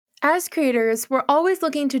As creators, we're always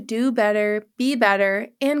looking to do better, be better,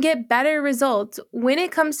 and get better results when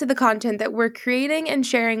it comes to the content that we're creating and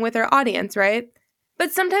sharing with our audience, right?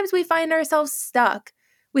 But sometimes we find ourselves stuck.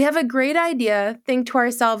 We have a great idea, think to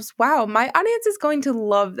ourselves, wow, my audience is going to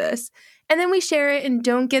love this. And then we share it and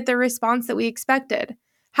don't get the response that we expected.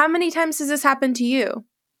 How many times has this happened to you?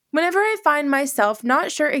 Whenever I find myself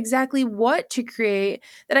not sure exactly what to create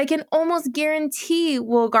that I can almost guarantee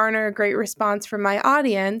will garner a great response from my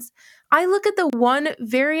audience, I look at the one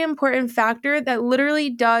very important factor that literally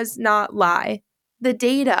does not lie: the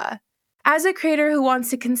data. As a creator who wants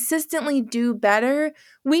to consistently do better,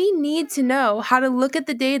 we need to know how to look at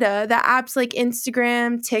the data that apps like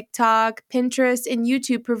Instagram, TikTok, Pinterest, and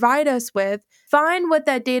YouTube provide us with, find what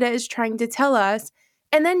that data is trying to tell us,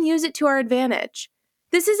 and then use it to our advantage.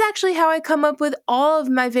 This is actually how I come up with all of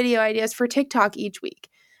my video ideas for TikTok each week.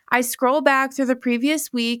 I scroll back through the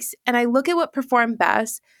previous weeks and I look at what performed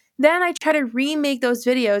best. Then I try to remake those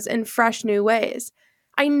videos in fresh new ways.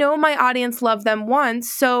 I know my audience loved them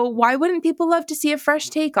once, so why wouldn't people love to see a fresh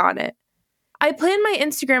take on it? I plan my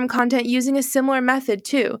Instagram content using a similar method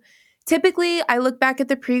too. Typically, I look back at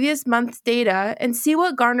the previous month's data and see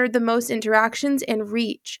what garnered the most interactions and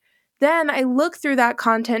reach. Then I look through that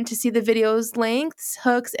content to see the video's lengths,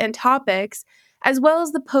 hooks, and topics, as well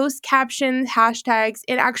as the post captions, hashtags,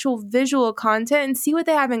 and actual visual content and see what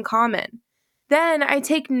they have in common. Then I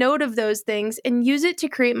take note of those things and use it to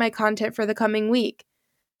create my content for the coming week.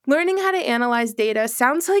 Learning how to analyze data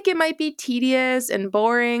sounds like it might be tedious and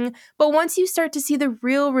boring, but once you start to see the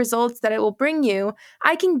real results that it will bring you,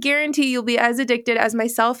 I can guarantee you'll be as addicted as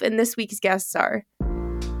myself and this week's guests are.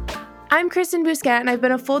 I'm Kristen Bousquet, and I've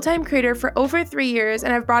been a full-time creator for over 3 years,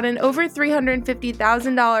 and I've brought in over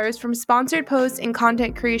 $350,000 from sponsored posts and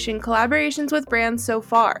content creation collaborations with brands so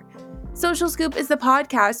far. Social Scoop is the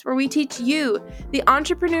podcast where we teach you, the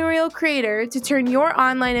entrepreneurial creator, to turn your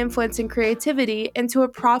online influence and creativity into a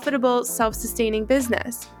profitable, self-sustaining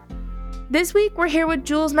business. This week, we're here with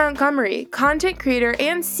Jules Montgomery, content creator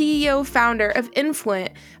and CEO founder of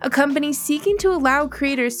Influent, a company seeking to allow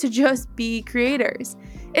creators to just be creators.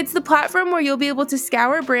 It's the platform where you'll be able to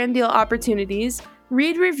scour brand deal opportunities,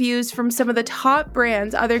 read reviews from some of the top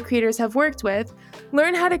brands other creators have worked with,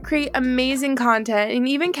 learn how to create amazing content, and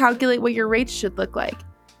even calculate what your rates should look like.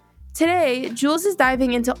 Today, Jules is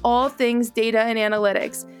diving into all things data and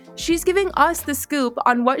analytics. She's giving us the scoop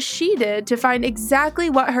on what she did to find exactly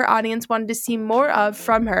what her audience wanted to see more of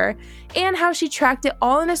from her, and how she tracked it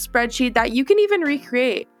all in a spreadsheet that you can even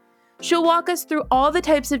recreate. She'll walk us through all the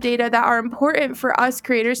types of data that are important for us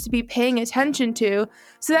creators to be paying attention to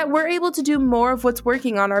so that we're able to do more of what's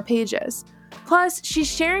working on our pages. Plus,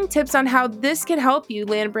 she's sharing tips on how this can help you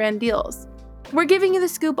land brand deals. We're giving you the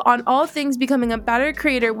scoop on all things becoming a better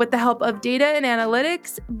creator with the help of data and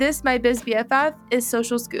analytics. This, my biz BFF, is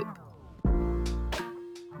Social Scoop.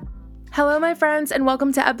 Hello, my friends, and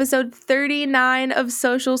welcome to episode 39 of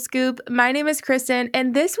Social Scoop. My name is Kristen,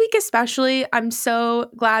 and this week especially, I'm so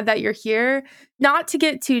glad that you're here. Not to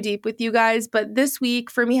get too deep with you guys, but this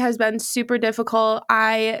week for me has been super difficult.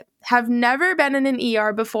 I have never been in an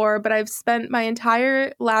ER before, but I've spent my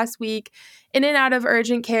entire last week in and out of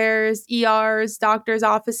urgent cares, ERs, doctors'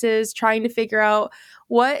 offices, trying to figure out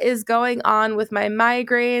what is going on with my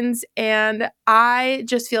migraines. And I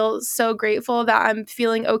just feel so grateful that I'm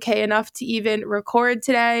feeling okay enough to even record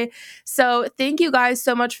today. So thank you guys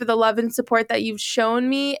so much for the love and support that you've shown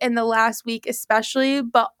me in the last week, especially,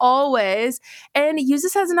 but always. And use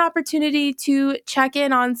this as an opportunity to check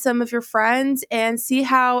in on some of your friends and see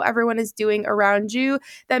how everyone is doing around you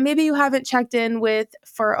that maybe you haven't checked in with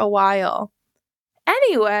for a while.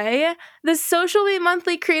 Anyway, the Socially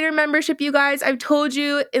Monthly Creator Membership, you guys, I've told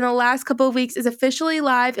you in the last couple of weeks, is officially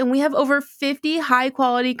live, and we have over 50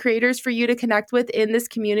 high-quality creators for you to connect with in this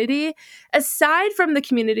community. Aside from the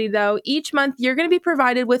community, though, each month you're going to be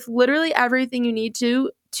provided with literally everything you need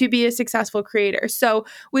to be a successful creator. So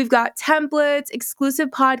we've got templates, exclusive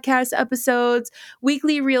podcast episodes,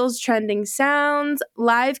 weekly Reels trending sounds,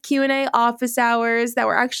 live Q&A office hours that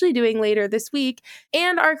we're actually doing later this week,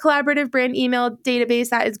 and our collaborative brand email database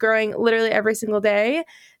that is growing literally every single day.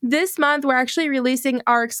 This month, we're actually releasing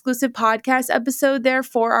our exclusive podcast episode there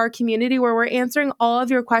for our community where we're answering all of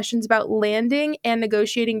your questions about landing and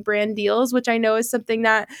negotiating brand deals, which I know is something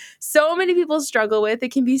that so many people struggle with.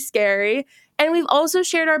 It can be scary. And we've also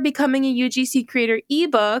shared our Becoming a UGC Creator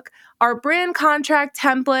ebook, our brand contract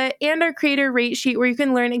template, and our creator rate sheet where you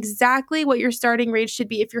can learn exactly what your starting rate should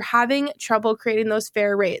be if you're having trouble creating those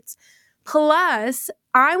fair rates. Plus,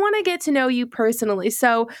 I want to get to know you personally.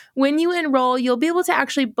 So when you enroll, you'll be able to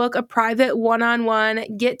actually book a private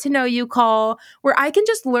one-on-one, get to know you call where I can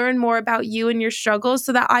just learn more about you and your struggles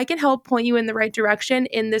so that I can help point you in the right direction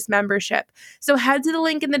in this membership. So head to the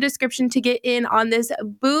link in the description to get in on this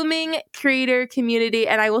booming creator community,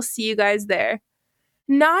 and I will see you guys there.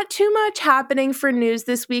 Not too much happening for news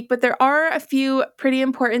this week, but there are a few pretty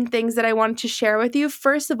important things that I wanted to share with you.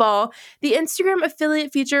 First of all, the Instagram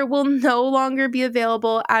affiliate feature will no longer be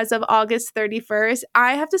available as of August 31st.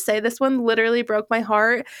 I have to say, this one literally broke my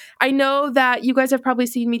heart. I know that you guys have probably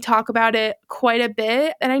seen me talk about it quite a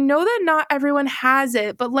bit, and I know that not everyone has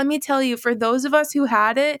it, but let me tell you, for those of us who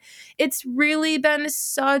had it, it's really been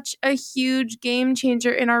such a huge game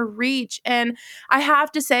changer in our reach. And I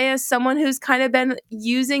have to say, as someone who's kind of been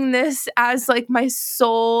using this as like my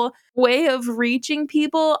sole way of reaching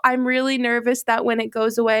people, I'm really nervous that when it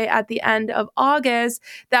goes away at the end of August,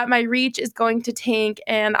 that my reach is going to tank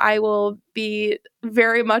and I will be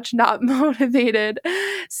very much not motivated.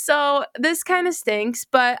 So this kind of stinks,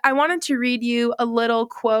 but I wanted to read you a little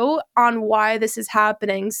quote on why this is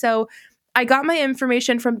happening. So I got my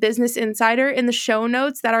information from Business Insider in the show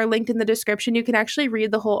notes that are linked in the description. You can actually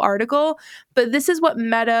read the whole article, but this is what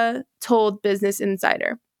Meta told Business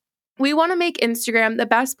Insider. We want to make Instagram the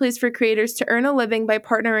best place for creators to earn a living by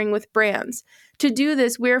partnering with brands. To do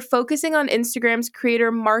this, we are focusing on Instagram's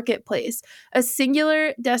creator marketplace, a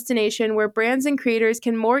singular destination where brands and creators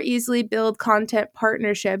can more easily build content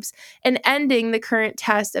partnerships, and ending the current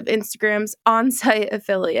test of Instagram's on-site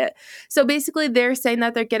affiliate. So basically, they're saying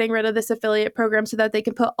that they're getting rid of this affiliate program so that they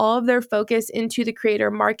can put all of their focus into the creator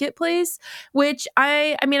marketplace, which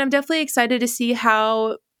I mean, I'm definitely excited to see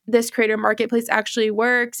how this creator marketplace actually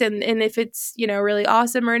works and if it's, really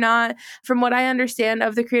awesome or not. From what I understand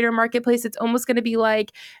of the creator marketplace, it's almost going to be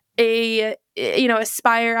like a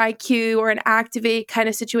Aspire IQ or an Activate kind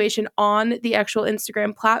of situation on the actual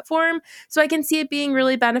Instagram platform. So I can see it being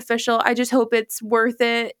really beneficial. I just hope it's worth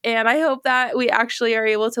it. And I hope that we actually are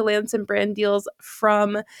able to land some brand deals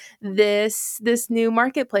from this new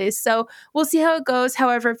marketplace. So we'll see how it goes.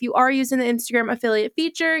 However, if you are using the Instagram affiliate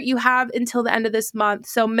feature, you have until the end of this month.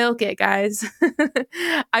 So milk it, guys.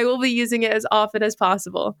 I will be using it as often as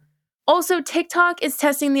possible. Also, TikTok is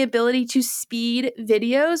testing the ability to speed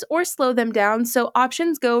videos or slow them down. So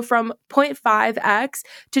options go from 0.5x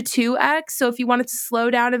to 2x. So if you wanted to slow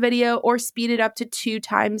down a video or speed it up to 2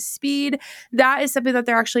 times speed, that is something that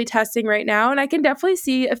they're actually testing right now. And I can definitely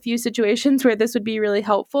see a few situations where this would be really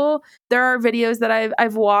helpful. There are videos that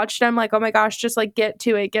I've watched. I'm like, oh my gosh, just like get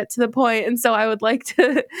to it, get to the point. And so I would like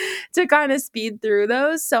to kind of speed through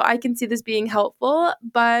those. So I can see this being helpful,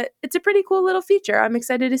 but it's a pretty cool little feature. I'm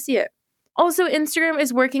excited to see it. Also, Instagram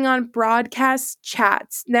is working on broadcast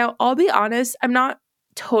chats. Now, I'll be honest, I'm not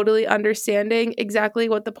totally understanding exactly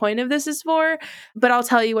what the point of this is for, but I'll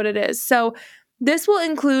tell you what it is. So this will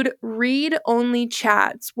include read-only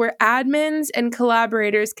chats where admins and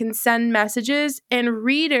collaborators can send messages and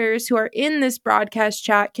readers who are in this broadcast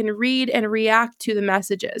chat can read and react to the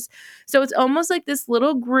messages. So it's almost like this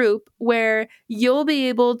little group where you'll be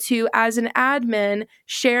able to, as an admin,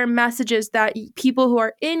 share messages that people who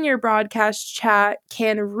are in your broadcast chat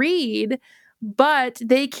can read, but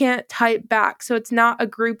they can't type back. So it's not a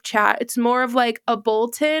group chat. It's more of like a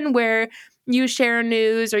bulletin where you share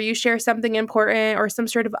news or you share something important or some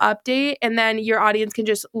sort of update, and then your audience can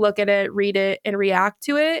just look at it, read it, and react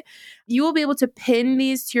to it. You will be able to pin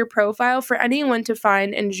these to your profile for anyone to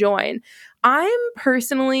find and join. I'm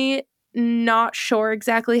personally not sure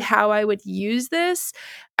exactly how I would use this.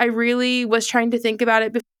 I really was trying to think about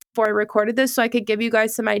it before I recorded this so I could give you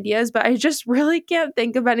guys some ideas, but I just really can't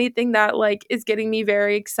think of anything that is getting me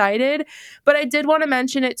very excited. But I did want to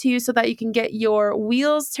mention it to you so that you can get your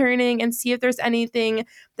wheels turning and see if there's anything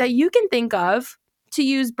that you can think of to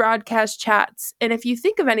use broadcast chats. And if you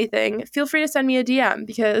think of anything, feel free to send me a DM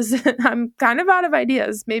because I'm kind of out of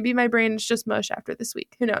ideas. Maybe my brain is just mush after this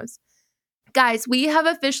week. Who knows? Guys, we have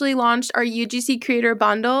officially launched our UGC Creator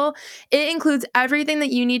Bundle. It includes everything that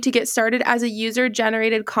you need to get started as a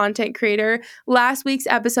user-generated content creator. Last week's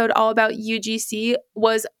episode all about UGC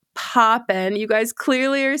was poppin'. You guys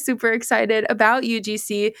clearly are super excited about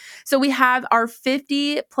UGC. So we have our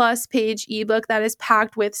 50-plus page ebook that is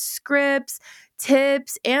packed with scripts,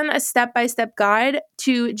 tips, and a step-by-step guide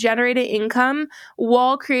to generating income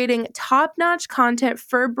while creating top-notch content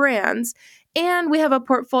for brands. And we have a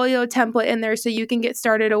portfolio template in there so you can get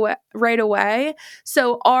started right away.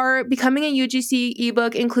 So our Becoming a UGC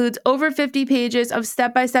ebook includes over 50 pages of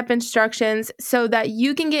step-by-step instructions so that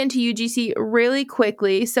you can get into UGC really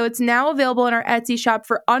quickly. So it's now available in our Etsy shop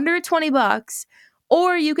for under $20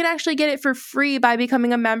 or you can actually get it for free by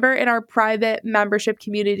becoming a member in our private membership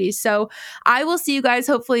community. So I will see you guys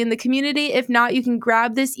hopefully in the community. If not, you can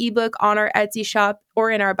grab this ebook on our Etsy shop or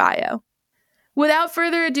in our bio. Without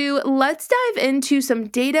further ado, let's dive into some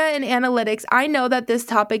data and analytics. I know that this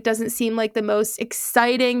topic doesn't seem like the most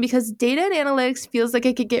exciting because data and analytics feels like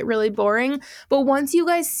it could get really boring. But once you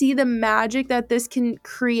guys see the magic that this can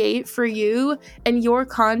create for you and your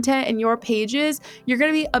content and your pages, you're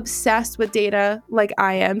going to be obsessed with data like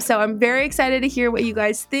I am. So I'm very excited to hear what you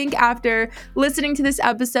guys think after listening to this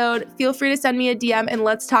episode. Feel free to send me a DM and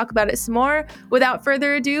let's talk about it some more. Without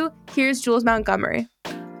further ado, here's Jules Montgomery.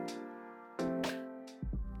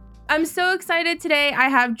 I'm so excited today. I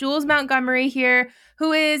have Jules Montgomery here,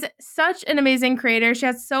 who is such an amazing creator. She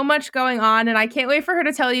has so much going on, and I can't wait for her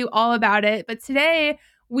to tell you all about it. But today,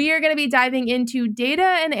 we are going to be diving into data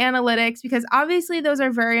and analytics because obviously those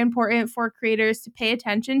are very important for creators to pay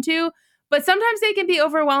attention to, but sometimes they can be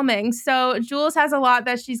overwhelming. So Jules has a lot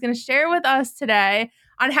that she's going to share with us today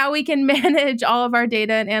on how we can manage all of our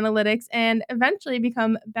data and analytics and eventually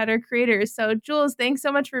become better creators. So Jules, thanks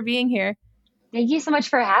so much for being here. Thank you so much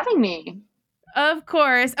for having me. Of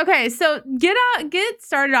course. Okay, so get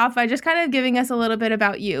started off by just kind of giving us a little bit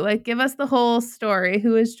about you. Like, give us the whole story.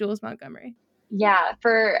 Who is Jules Montgomery? Yeah,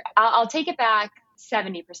 I'll take it back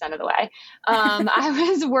 70% of the way. I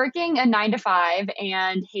was working a 9-to-5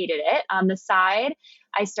 and hated it. On the side,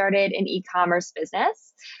 I started an e-commerce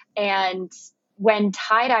business, and when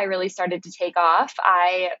tie-dye really started to take off,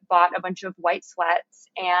 I bought a bunch of white sweats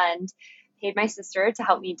and paid my sister to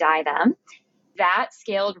help me dye them. That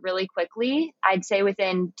scaled really quickly. I'd say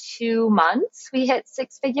within 2 months, we hit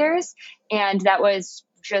 6 figures, and that was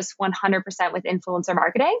just 100% with influencer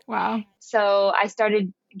marketing. Wow. So I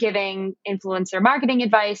started giving influencer marketing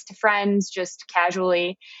advice to friends just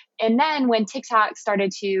casually. And then when TikTok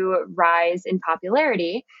started to rise in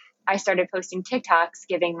popularity, I started posting TikToks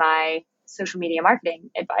giving my social media marketing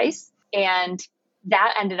advice. And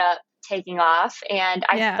that ended up taking off. And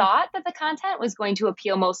I thought that the content was going to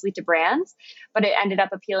appeal mostly to brands, but it ended up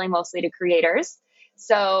appealing mostly to creators.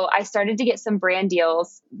 So I started to get some brand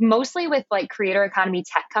deals, mostly with like creator economy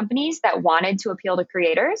tech companies that wanted to appeal to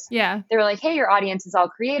creators. Yeah. They were like, hey, your audience is all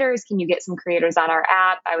creators. Can you get some creators on our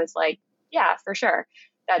app? I was like, yeah, for sure.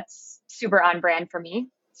 That's super on brand for me.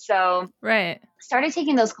 So started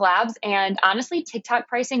taking those collabs, and honestly, TikTok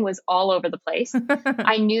pricing was all over the place.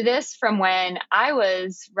 I knew this from when I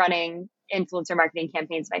was running influencer marketing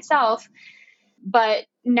campaigns myself, but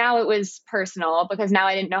now it was personal because now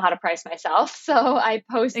I didn't know how to price myself. So I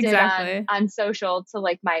posted on social to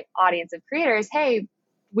like my audience of creators, hey,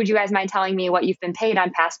 would you guys mind telling me what you've been paid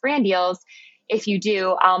on past brand deals? If you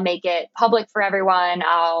do, I'll make it public for everyone.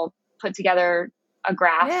 I'll put together a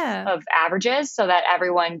graph of averages so that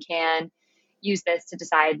everyone can use this to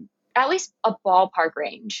decide at least a ballpark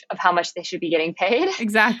range of how much they should be getting paid.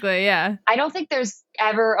 Exactly. Yeah. I don't think there's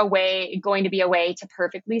ever going to be a way to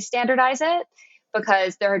perfectly standardize it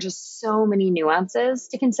because there are just so many nuances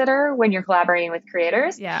to consider when you're collaborating with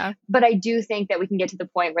creators. Yeah. But I do think that we can get to the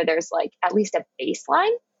point where there's like at least a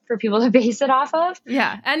baseline for people to base it off of.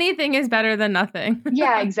 Yeah. Anything is better than nothing.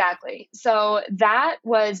 Yeah, exactly. So that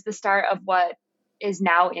was the start of what is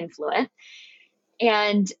now Influent.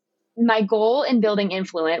 And my goal in building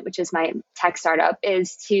Influent, which is my tech startup,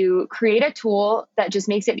 is to create a tool that just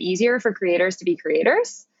makes it easier for creators to be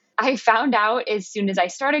creators. I found out as soon as I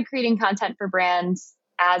started creating content for brands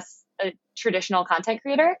as a traditional content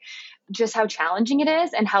creator, just how challenging it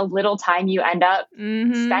is and how little time you end up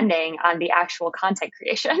spending on the actual content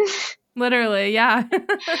creation. Literally, yeah.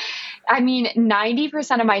 I mean,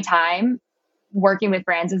 90% of my time working with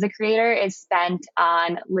brands as a creator is spent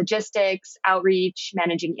on logistics, outreach,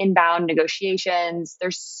 managing inbound negotiations.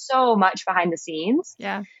 There's so much behind the scenes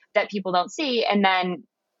that people don't see. And then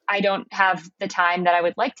I don't have the time that I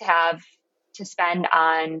would like to have to spend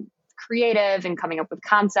on creative and coming up with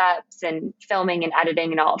concepts and filming and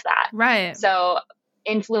editing and all of that. Right. So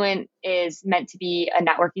Influent is meant to be a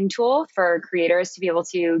networking tool for creators to be able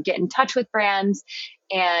to get in touch with brands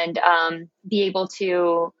and be able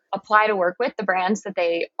to apply to work with the brands that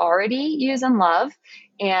they already use and love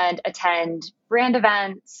and attend brand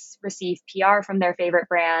events, receive PR from their favorite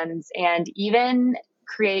brands, and even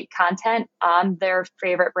create content on their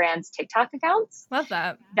favorite brands' TikTok accounts. Love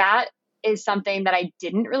that. That is something that I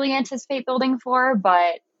didn't really anticipate building for,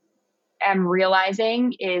 but am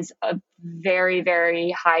realizing is a very,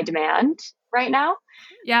 very high demand right now.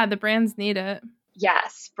 Yeah, the brands need it.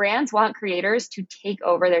 Yes, brands want creators to take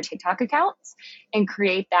over their TikTok accounts and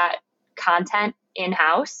create that content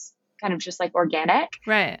in-house, kind of just like organic,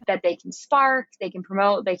 right? That they can spark, they can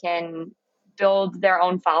promote, they can build their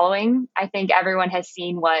own following. I think everyone has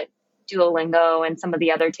seen what Duolingo and some of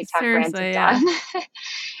the other TikTok brands have done.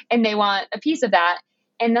 And they want a piece of that.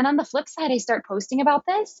 And then on the flip side, I start posting about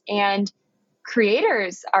this, and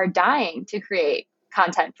creators are dying to create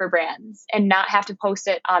content for brands and not have to post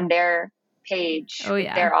it on their page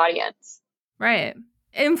with their audience. Right.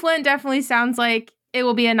 Influent definitely sounds like it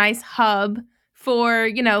will be a nice hub for,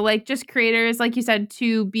 like just creators, like you said,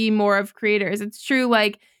 to be more of creators. It's true.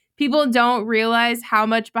 Like people don't realize how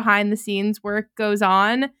much behind the scenes work goes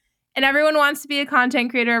on, and everyone wants to be a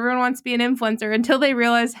content creator. Everyone wants to be an influencer until they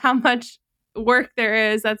realize how much work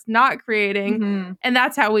there is that's not creating. Mm-hmm. And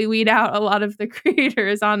that's how we weed out a lot of the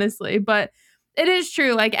creators, honestly. But it is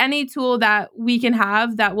true. Like any tool that we can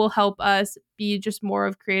have that will help us be just more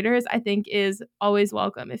of creators, I think is always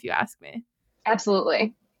welcome, if you ask me.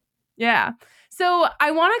 Absolutely. Yeah. So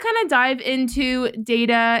I want to kind of dive into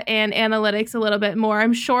data and analytics a little bit more.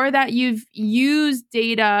 I'm sure that you've used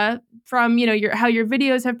data from, how your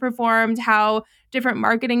videos have performed, how different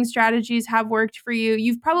marketing strategies have worked for you.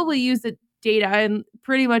 You've probably used the data in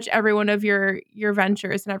pretty much every one of your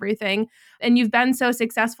ventures and everything. And you've been so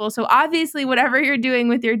successful. So obviously whatever you're doing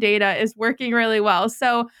with your data is working really well.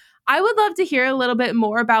 So I would love to hear a little bit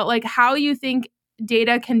more about like how you think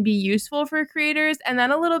data can be useful for creators, and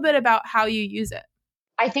then a little bit about how you use it.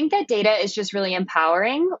 I think that data is just really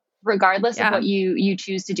empowering, regardless of what you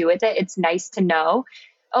choose to do with it. It's nice to know,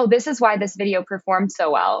 oh, this is why this video performed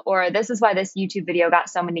so well, or this is why this YouTube video got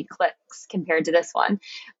so many clicks compared to this one,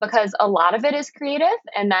 because a lot of it is creative,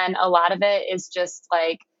 and then a lot of it is just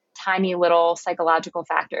like tiny little psychological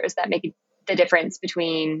factors that make the difference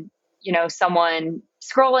between, someone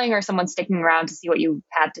scrolling or someone sticking around to see what you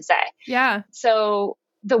have to say. Yeah. So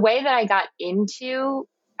the way that I got into,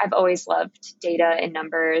 I've always loved data and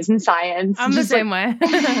numbers and science. I'm the same way.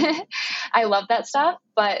 I love that stuff.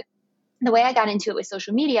 But the way I got into it with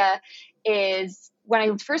social media is when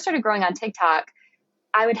I first started growing on TikTok,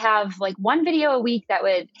 I would have like one video a week that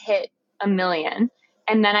would hit 1 million.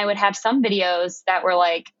 And then I would have some videos that were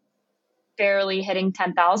like barely hitting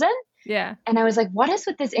 10,000. Yeah. And I was like, what is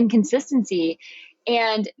with this inconsistency?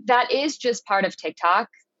 And that is just part of TikTok.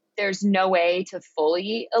 There's no way to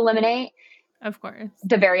fully eliminate, of course,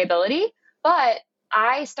 the variability. But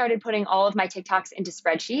I started putting all of my TikToks into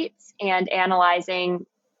spreadsheets and analyzing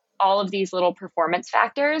all of these little performance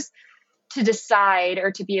factors to decide,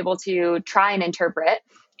 or to be able to try and interpret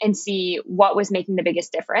and see what was making the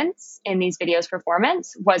biggest difference in these videos'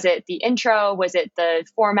 performance. Was it the intro? Was it the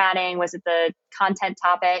formatting? Was it the content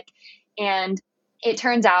topic? And it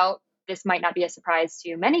turns out, this might not be a surprise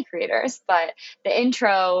to many creators, but the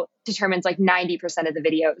intro determines like 90% of the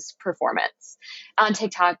video's performance. On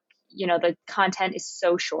TikTok, the content is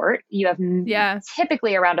so short. You have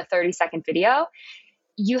typically around a 30-second video.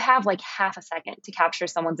 You have like half a second to capture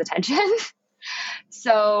someone's attention.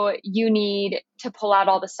 So you need to pull out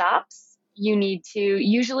all the stops. You need to,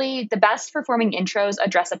 usually the best performing intros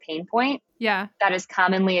address a pain point that is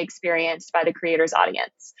commonly experienced by the creator's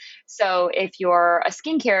audience. So if you're a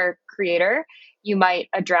skincare creator, you might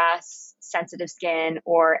address sensitive skin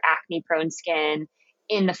or acne prone skin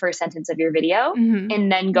in the first sentence of your video,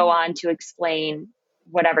 and then go on to explain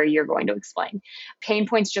whatever you're going to explain. Pain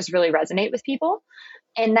points just really resonate with people.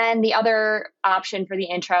 And then the other option for the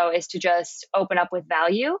intro is to just open up with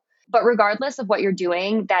value. But regardless of what you're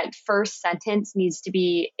doing, that first sentence needs to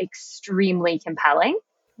be extremely compelling.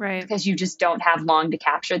 Right. Because you just don't have long to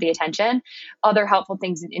capture the attention. Other helpful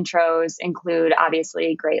things in intros include,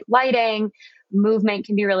 obviously, great lighting. Movement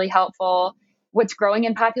can be really helpful. What's growing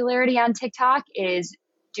in popularity on TikTok is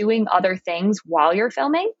doing other things while you're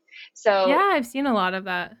filming. So yeah, I've seen a lot of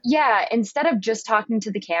that. Yeah. Instead of just talking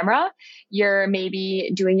to the camera, you're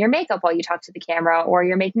maybe doing your makeup while you talk to the camera, or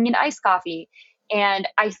you're making an iced coffee. And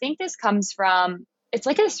I think this comes from, it's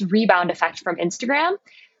like this rebound effect from Instagram.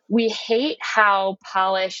 We hate how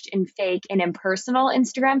polished and fake and impersonal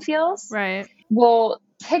Instagram feels. Right. Well,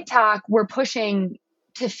 TikTok, we're pushing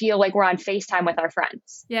to feel like we're on FaceTime with our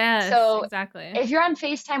friends. Yes, so exactly. If you're on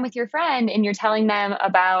FaceTime with your friend and you're telling them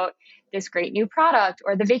about this great new product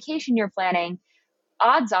or the vacation you're planning,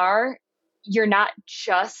 odds are you're not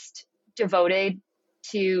just devoted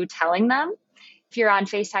to telling them. If you're on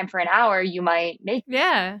FaceTime for an hour, you might make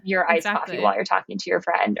your iced coffee while you're talking to your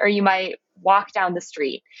friend, or you might walk down the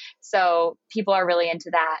street. So people are really into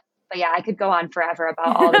that. But yeah, I could go on forever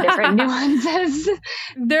about all the different nuances.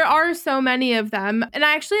 There are so many of them. And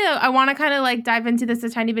I want to kind of like dive into this a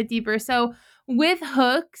tiny bit deeper. So with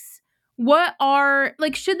hooks, what are,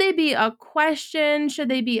 like, should they be a question? Should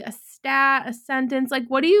they be a stat, a sentence? Like,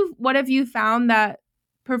 what have you found that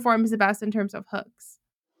performs the best in terms of hooks?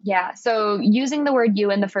 Yeah. So using the word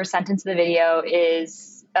you in the first sentence of the video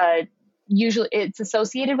is usually it's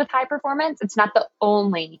associated with high performance. It's not the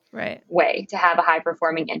only way to have a high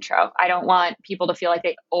performing intro. I don't want people to feel like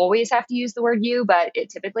they always have to use the word you, but it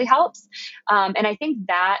typically helps. And I think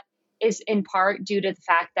that is in part due to the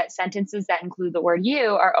fact that sentences that include the word you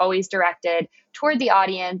are always directed toward the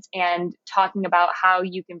audience and talking about how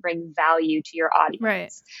you can bring value to your audience.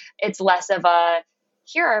 Right. It's less of a,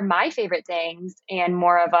 here are my favorite things, and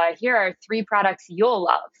more of a, here are 3 products you'll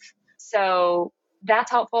love. So that's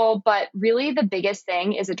helpful. But really the biggest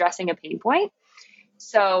thing is addressing a pain point.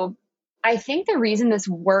 So I think the reason this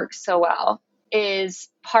works so well is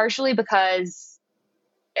partially because,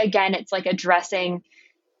 again, it's like addressing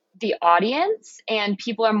the audience, and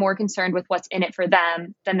people are more concerned with what's in it for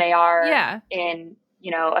them than they are in,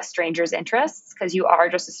 a stranger's interests, because you are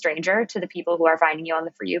just a stranger to the people who are finding you on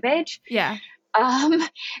the For You page. Yeah.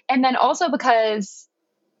 And then also because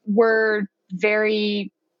we're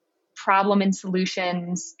very problem and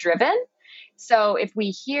solutions driven. So if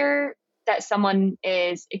we hear that someone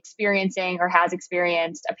is experiencing or has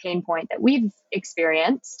experienced a pain point that we've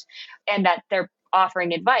experienced, and that they're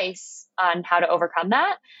offering advice on how to overcome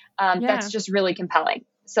that, that's just really compelling.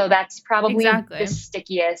 So that's probably the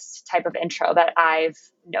stickiest type of intro that I've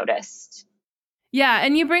noticed. Yeah.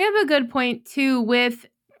 And you bring up a good point too with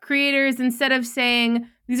creators, instead of saying,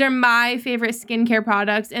 these are my favorite skincare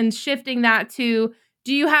products, and shifting that to,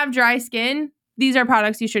 do you have dry skin? These are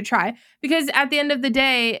products you should try. Because at the end of the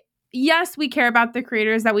day, yes, we care about the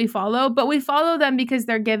creators that we follow, but we follow them because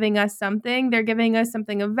they're giving us something. They're giving us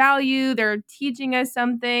something of value. They're teaching us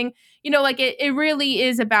something. It really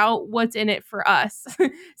is about what's in it for us.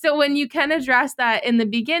 So when you can address that in the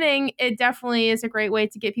beginning, it definitely is a great way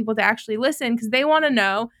to get people to actually listen, because they want to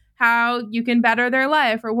know how you can better their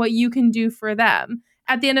life or what you can do for them.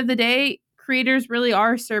 At the end of the day, creators really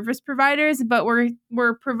are service providers, but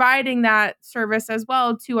we're providing that service as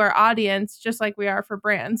well to our audience, just like we are for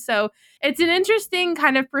brands. So it's an interesting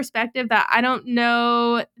kind of perspective that I don't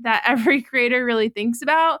know that every creator really thinks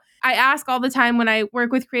about. I ask all the time when I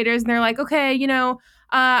work with creators, and they're like, okay,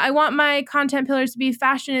 I want my content pillars to be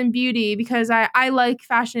fashion and beauty because I like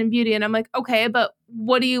fashion and beauty. And I'm like, okay, but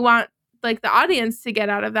what do you want like the audience to get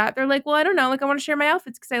out of that? They're like, well, I don't know. Like, I want to share my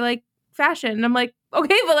outfits because I like fashion. And I'm like,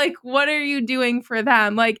 okay, but like, what are you doing for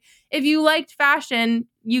them? Like, if you liked fashion,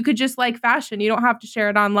 you could just like fashion. You don't have to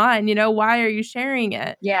share it online. Why are you sharing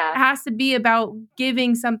it? Yeah. It has to be about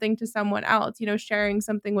giving something to someone else, sharing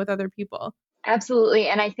something with other people. Absolutely.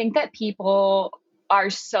 And I think that people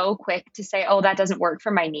are so quick to say, oh, that doesn't work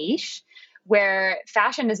for my niche, where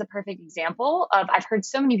fashion is a perfect example of, I've heard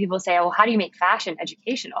so many people say, well, how do you make fashion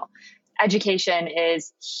educational? Education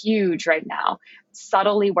is huge right now.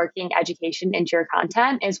 Subtly working education into your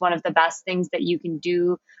content is one of the best things that you can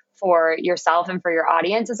do for yourself and for your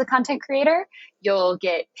audience as a content creator. You'll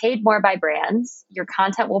get paid more by brands. Your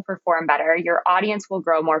content will perform better. Your audience will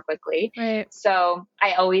grow more quickly. Right. So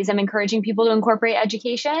I always am encouraging people to incorporate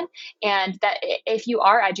education, and that if you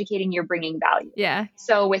are educating, you're bringing value. Yeah.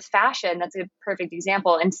 So with fashion, that's a perfect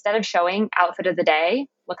example. Instead of showing outfit of the day,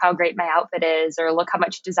 look how great my outfit is, or look how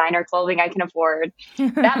much designer clothing I can afford.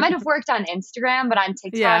 That might have worked on Instagram, but on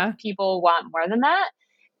TikTok, people want more than that.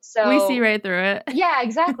 So we see right through it. Yeah,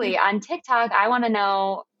 exactly. On TikTok, I want to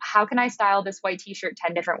know, how can I style this white t-shirt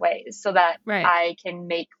 10 different ways so that I can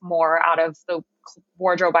make more out of the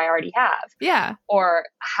wardrobe I already have? Yeah. Or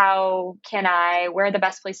where are the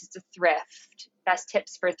best places to thrift, best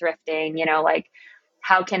tips for thrifting, like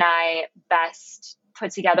how can I best put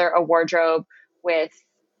together a wardrobe with,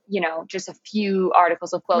 just a few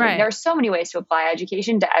articles of clothing. There are so many ways to apply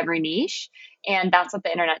education to every niche. And that's what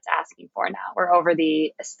the internet's asking for now. We're over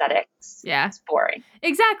the aesthetics. Yeah. It's boring.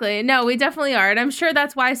 Exactly. No, we definitely are. And I'm sure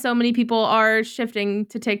that's why so many people are shifting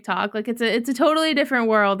to TikTok. Like it's a totally different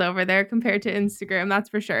world over there compared to Instagram. That's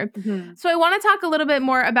for sure. Mm-hmm. So I want to talk a little bit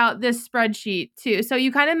more about this spreadsheet too. So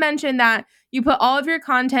you kind of mentioned that you put all of your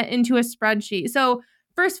content into a spreadsheet. So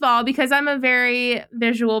first of all, because I'm a very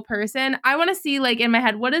visual person, I want to see like in my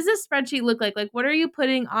head, what does this spreadsheet look like? Like, what are you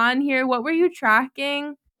putting on here? What were you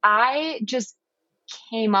tracking? I just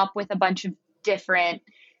came up with a bunch of different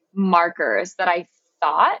markers that I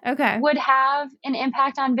thought would have an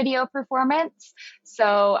impact on video performance.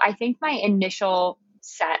 So I think my initial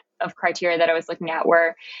set of criteria that I was looking at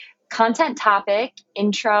were content topic,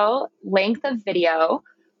 intro, length of video,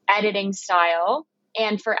 editing style.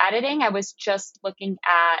 And for editing, I was just looking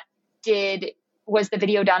at, was the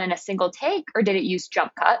video done in a single take or did it use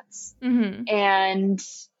jump cuts? Mm-hmm. And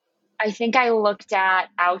I think I looked at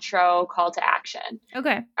outro, call to action.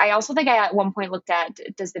 Okay. I also think I at one point looked at,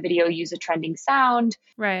 does the video use a trending sound?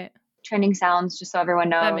 Right. Trending sounds, just so everyone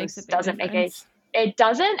knows, that makes a big difference. It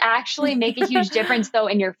doesn't actually make a huge difference though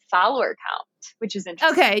in your follower count, which is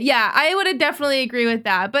interesting. Okay, yeah, I would definitely agree with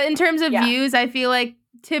that. But in terms of views, I feel like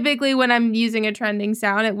typically when I'm using a trending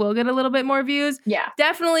sound, it will get a little bit more views. Yeah.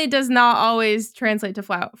 Definitely does not always translate to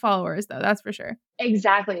followers though, that's for sure.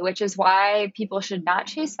 Exactly, which is why people should not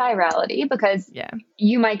chase virality, because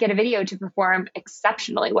you might get a video to perform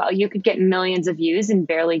exceptionally well. You could get millions of views and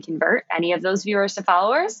barely convert any of those viewers to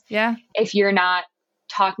followers. Yeah. If you're not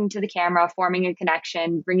talking to the camera, forming a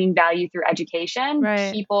connection, bringing value through education,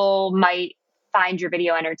 people might find your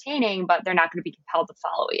video entertaining, but they're not going to be compelled to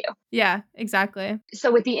follow you. Yeah, exactly.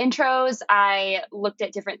 So with the intros, I looked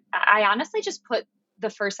at I honestly just put the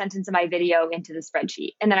first sentence of my video into the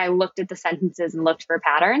spreadsheet, and then I looked at the sentences and looked for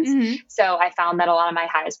patterns. Mm-hmm. So I found that a lot of my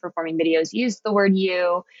highest performing videos used the word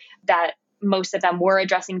you, that most of them were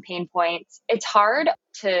addressing pain points. It's hard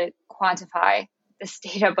to quantify this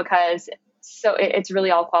data because it's really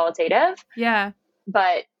all qualitative. Yeah.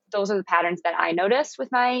 But those are the patterns that I noticed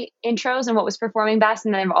with my intros and what was performing best.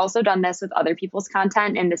 And then I've also done this with other people's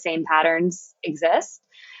content, and the same patterns exist.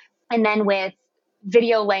 And then with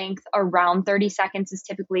video length, around 30 seconds is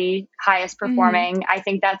typically highest performing. Mm-hmm. I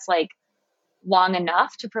think that's like long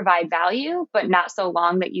enough to provide value, but not so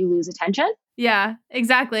long that you lose attention. Yeah,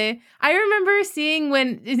 exactly. I remember seeing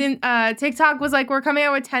when TikTok was like, we're coming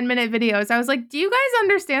out with 10-minute videos. I was like, do you guys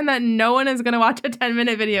understand that no one is going to watch a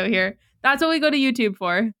 10-minute video here? That's what we go to YouTube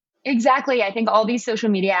for. Exactly. I think all these social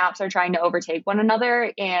media apps are trying to overtake one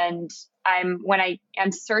another. And when I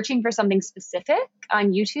am searching for something specific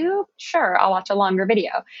on YouTube, sure, I'll watch a longer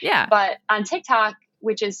video. Yeah. But on TikTok,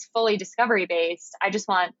 which is fully discovery based, I just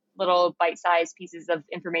want little bite-sized pieces of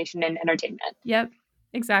information and entertainment. Yep,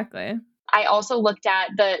 exactly. I also looked at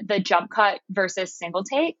the jump cut versus single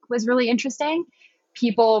take was really interesting.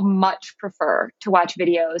 People much prefer to watch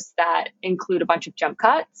videos that include a bunch of jump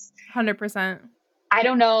cuts. 100%. I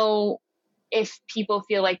don't know if people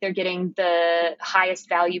feel like they're getting the highest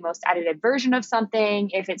value, most edited version of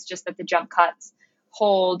something, if it's just that the jump cuts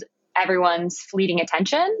hold everyone's fleeting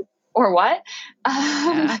attention or what.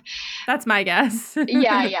 Yeah, that's my guess.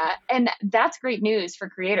 Yeah. And that's great news for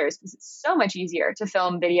creators, because it's so much easier to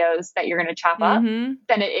film videos that you're going to chop up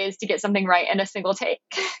than it is to get something right in a single take.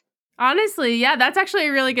 Honestly, yeah, that's actually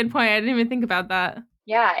a really good point. I didn't even think about that.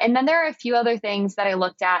 Yeah. And then there are a few other things that I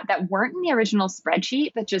looked at that weren't in the original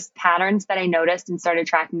spreadsheet, but just patterns that I noticed and started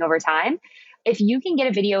tracking over time. If you can get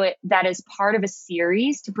a video that is part of a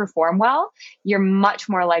series to perform well, you're much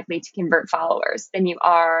more likely to convert followers than you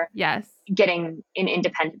are getting an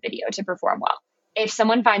independent video to perform well. If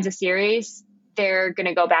someone finds a series, they're going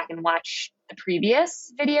to go back and watch the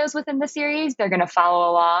previous videos within the series. They're going to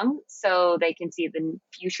follow along so they can see the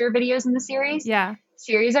future videos in the series. Yeah.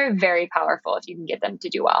 Series are very powerful if you can get them to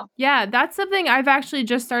do well. Yeah, that's something I've actually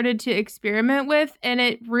just started to experiment with, and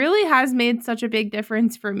it really has made such a big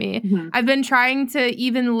difference for me. Mm-hmm. I've been trying to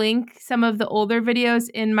even link some of the older videos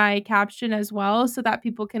in my caption as well so that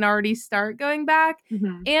people can already start going back.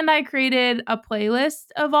 Mm-hmm. And I created a playlist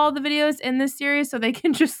of all the videos in this series so they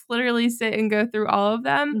can just literally sit and go through all of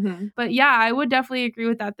them. Mm-hmm. But yeah, I would definitely agree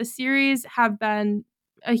with that. The series have been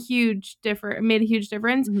made a huge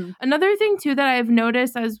difference. Mm-hmm. Another thing too that I've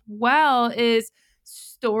noticed as well is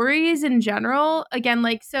stories in general. Again,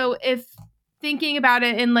 like, so if thinking about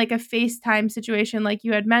it in like a FaceTime situation, like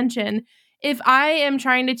you had mentioned, if I am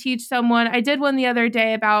trying to teach someone, I did one the other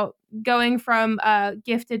day about going from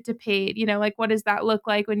gifted to paid, like what does that look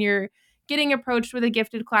like when you're getting approached with a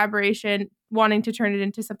gifted collaboration, wanting to turn it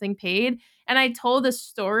into something paid. And I told a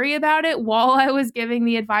story about it while I was giving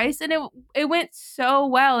the advice, and it went so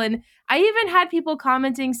well. And I even had people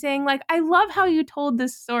commenting saying like, I love how you told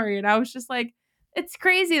this story. And I was just like, it's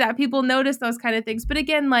crazy that people notice those kind of things. But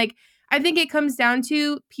again, like, I think it comes down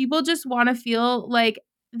to people just want to feel like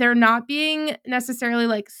they're not being necessarily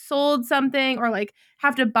like sold something or like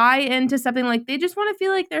have to buy into something. Like they just want to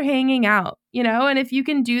feel like they're hanging out, and if you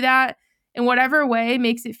can do that in whatever way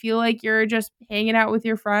makes it feel like you're just hanging out with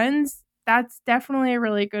your friends, that's definitely a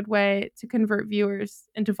really good way to convert viewers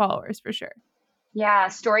into followers for sure. Yeah,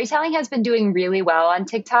 storytelling has been doing really well on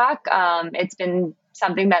TikTok. It's been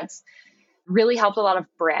something that's really helped a lot of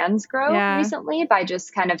brands grow recently by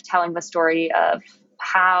just kind of telling the story of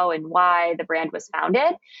how and why the brand was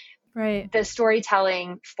founded. Right. The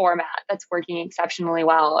storytelling format that's working exceptionally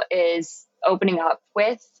well is opening up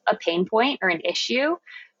with a pain point or an issue.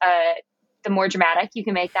 The more dramatic you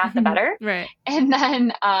can make that, the better. Right. And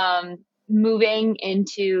then moving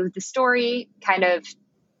into the story, kind of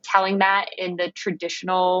telling that in the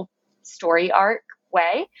traditional story arc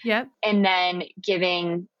way. Yep. And then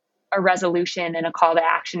giving a resolution and a call to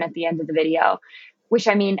action at the end of the video, which,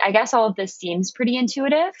 I mean, I guess all of this seems pretty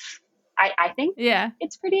intuitive. I think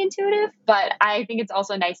it's pretty intuitive, but I think it's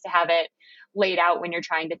also nice to have it laid out when you're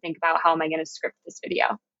trying to think about how am I going to script this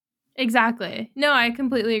video. Exactly. No, I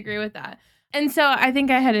completely agree with that. And so I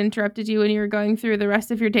think I had interrupted you when you were going through the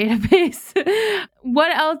rest of your database.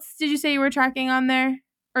 What else did you say you were tracking on there?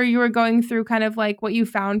 Or you were going through kind of like what you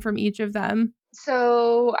found from each of them?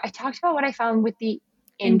 So I talked about what I found with the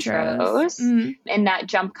intros. And that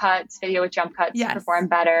jump cuts, video with jump cuts perform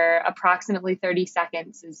better. Approximately 30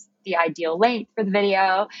 seconds is the ideal length for the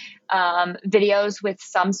video. Videos with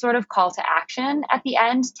some sort of call to action at the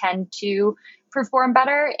end tend to perform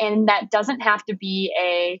better. And that doesn't have to be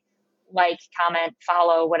a like, comment,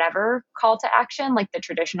 follow, whatever call to action, like the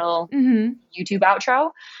traditional YouTube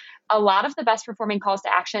outro. A lot of the best performing calls to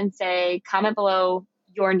action say comment below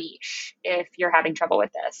your niche if you're having trouble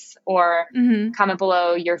with this, or comment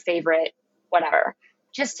below your favorite, whatever,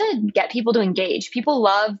 just to get people to engage. People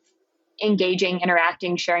love engaging,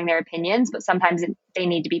 interacting, sharing their opinions, but sometimes they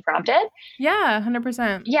need to be prompted. Yeah,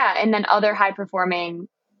 100%. Yeah. And then other high performing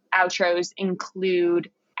outros include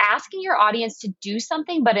asking your audience to do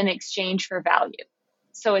something, but in exchange for value.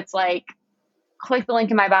 So it's like, click the link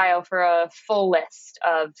in my bio for a full list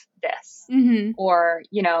of this, or,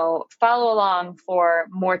 you know, follow along for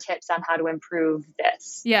more tips on how to improve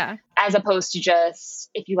this. Yeah. As opposed to just,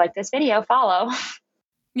 if you like this video, follow.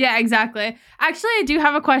 Yeah, exactly. Actually, I do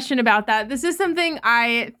have a question about that. This is something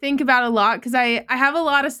I think about a lot because I have a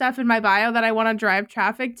lot of stuff in my bio that I want to drive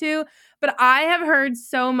traffic to. But I have heard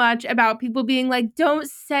so much about people being like, don't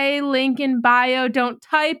say link in bio, don't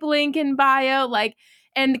type link in bio, like,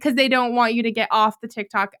 and because they don't want you to get off the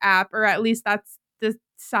TikTok app, or at least that's the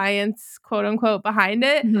science, quote unquote, behind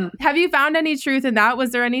it. Have you found any truth in that?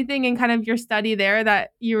 Was there anything in kind of your study there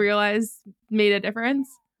that you realized made a difference?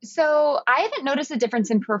 So I haven't noticed a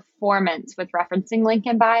difference in performance with referencing link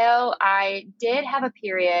in bio. I did have a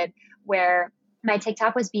period where my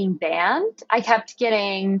TikTok was being banned. I kept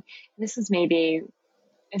getting, this is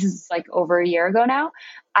like over a year ago now.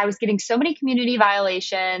 I was getting so many community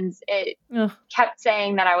violations. It kept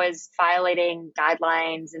saying that I was violating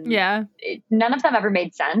guidelines, and none of them ever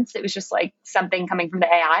made sense. It was just like something coming from the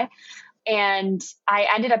AI. And I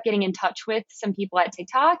ended up getting in touch with some people at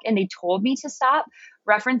TikTok, and they told me to stop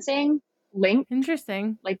referencing link.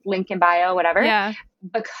 Interesting. Like link in bio, whatever. Yeah.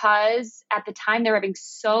 Because at the time they were having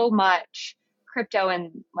so much crypto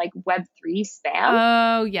and like Web3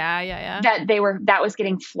 spam. Oh, yeah. That was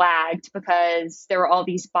getting flagged because there were all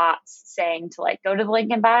these bots saying to like go to the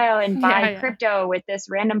link in bio and buy crypto with this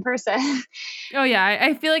random person. Oh yeah,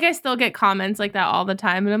 I feel like I still get comments like that all the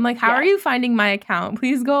time, and I'm like, how are you finding my account?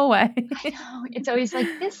 Please go away. I know. It's always like,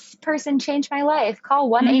 this person changed my life. Call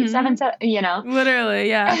 1-877, you know. Literally,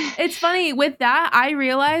 yeah. It's funny with that, I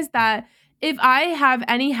realized that if I have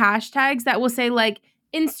any hashtags that will say like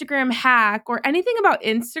Instagram hack or anything about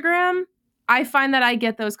Instagram, I find that I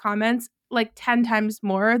get those comments like 10 times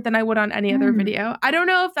more than I would on any other video. I don't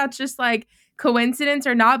know if that's just like coincidence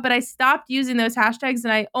or not, but I stopped using those hashtags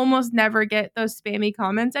and I almost never get those spammy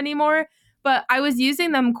comments anymore. But I was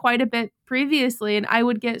using them quite a bit previously, and I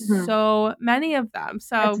would get so many of them.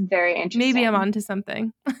 So that's very interesting. Maybe I'm onto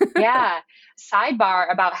something. Yeah.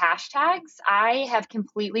 Sidebar about hashtags. I have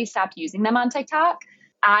completely stopped using them on TikTok.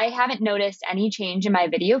 I haven't noticed any change in my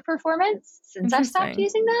video performance since I've stopped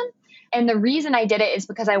using them. And the reason I did it is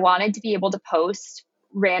because I wanted to be able to post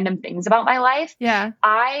random things about my life. Yeah.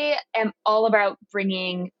 I am all about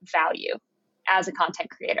bringing value as a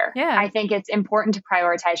content creator. Yeah. I think it's important to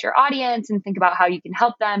prioritize your audience and think about how you can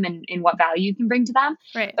help them and what value you can bring to them.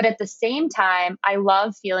 Right. But at the same time, I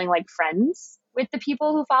love feeling like friends with the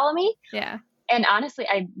people who follow me. Yeah. And honestly,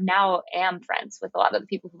 I now am friends with a lot of the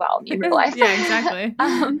people who follow me in real life. Yeah,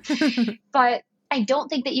 exactly. But I don't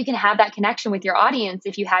think that you can have that connection with your audience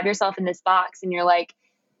if you have yourself in this box and you're like,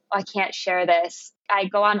 oh, I can't share this. I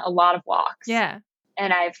go on a lot of walks. Yeah.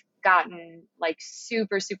 And I've gotten like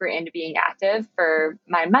super, super into being active for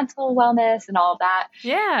my mental wellness and all of that.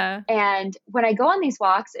 Yeah. And when I go on these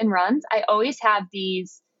walks and runs, I always have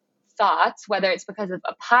these thoughts, whether it's because of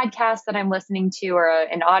a podcast that I'm listening to or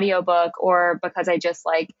an audiobook, or because I just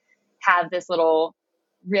like have this little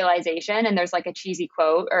realization and there's like a cheesy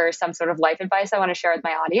quote or some sort of life advice I want to share with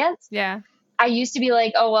my audience. Yeah. I used to be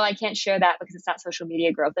like, oh, well, I can't share that because it's not social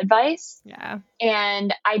media growth advice. Yeah.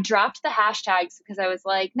 And I dropped the hashtags because I was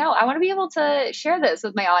like, no, I want to be able to share this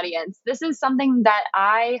with my audience. This is something that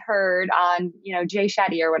I heard on, Jay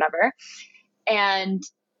Shetty or whatever. And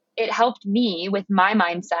it helped me with my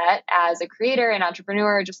mindset as a creator, an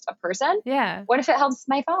entrepreneur, just a person. Yeah. What if it helps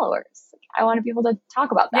my followers? I want to be able to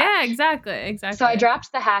talk about that. Yeah, exactly. So I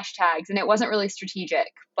dropped the hashtags, and it wasn't really strategic,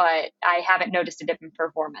 but I haven't noticed a dip in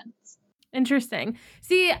performance. Interesting.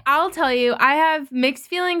 See, I'll tell you, I have mixed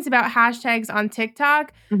feelings about hashtags on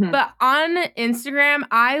TikTok, but on Instagram,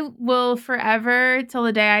 I will forever, till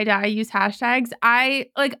the day I die, use hashtags. I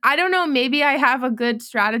don't know, maybe I have a good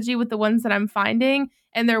strategy with the ones that I'm finding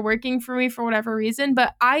and they're working for me for whatever reason,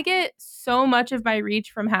 but I get so much of my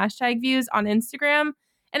reach from hashtag views on Instagram.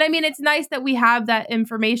 And I mean, it's nice that we have that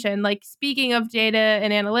information. Like, speaking of data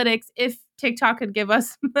and analytics, if TikTok could give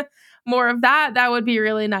us more of that, that would be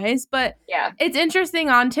really nice. But yeah, it's interesting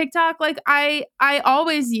on TikTok. Like, I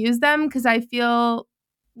always use them because I feel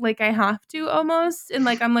like I have to almost. And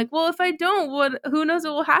like, I'm like, well, if I don't, who knows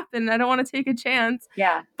what will happen? I don't want to take a chance.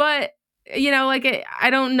 Yeah. But, like, I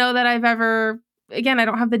don't know that I've ever, again, I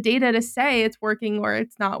don't have the data to say it's working or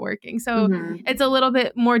it's not working. So it's a little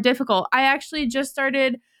bit more difficult. I actually just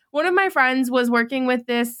started, one of my friends was working with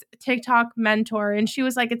this TikTok mentor, and she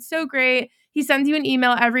was like, it's so great. He sends you an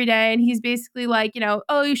email every day, and he's basically like,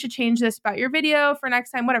 oh, you should change this about your video for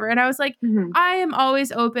next time, whatever. And I was like, I am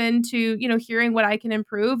always open to, hearing what I can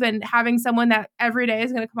improve, and having someone that every day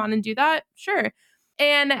is going to come on and do that. Sure.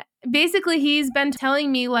 And basically he's been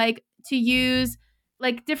telling me like to use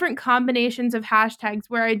like different combinations of hashtags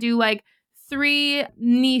where I do like 3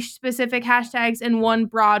 niche specific hashtags and 1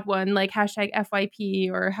 broad one, like hashtag FYP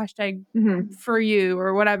or hashtag for you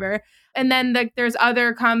or whatever. And then there's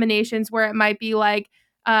other combinations where it might be like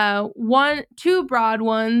 2 broad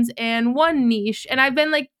ones and 1 niche. And I've been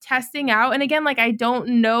like testing out. And again, like, I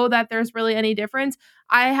don't know that there's really any difference.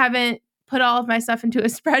 I haven't put all of my stuff into a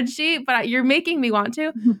spreadsheet, but you're making me want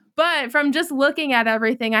to. But from just looking at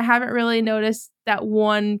everything, I haven't really noticed that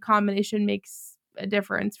one combination makes a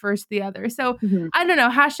difference versus the other. So I don't know.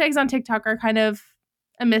 Hashtags on TikTok are kind of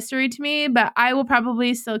a mystery to me, but I will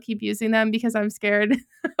probably still keep using them because I'm scared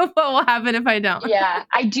of what will happen if I don't. Yeah,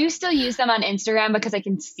 I do still use them on Instagram because I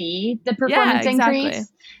can see the performance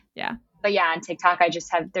increase. Yeah. But yeah, on TikTok,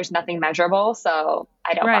 there's nothing measurable, so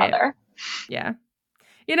I don't bother. Yeah.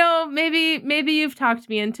 Maybe you've talked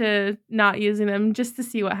me into not using them just to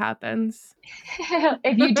see what happens.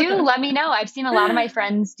 If you do, let me know. I've seen a lot of my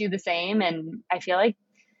friends do the same, and I feel like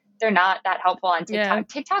they're not that helpful on TikTok. Yeah.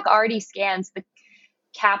 TikTok already scans the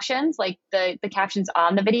captions, like the captions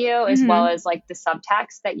on the video, as well as like the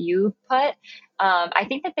subtext that you put. I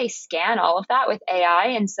think that they scan all of that with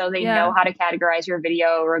AI, and so they know how to categorize your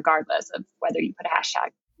video regardless of whether you put a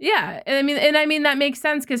hashtag. Yeah. And I mean, that makes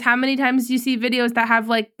sense, because how many times do you see videos that have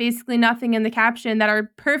like basically nothing in the caption that are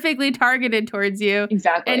perfectly targeted towards you?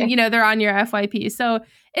 Exactly. And, they're on your FYP. So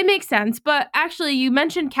it makes sense. But actually, you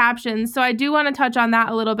mentioned captions. So I do want to touch on that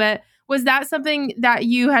a little bit. Was that something that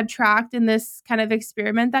you had tracked in this kind of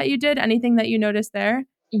experiment that you did? Anything that you noticed there?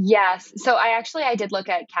 Yes. So I did look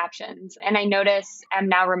at captions, and I noticed, I'm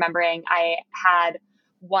now remembering, I had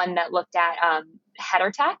one that looked at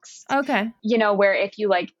header text. Okay. Where if you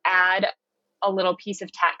like add a little piece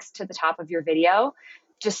of text to the top of your video,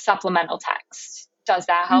 just supplemental text, does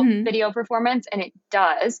that help video performance? And it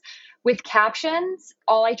does. With captions,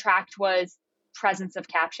 all I tracked was presence of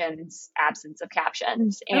captions, absence of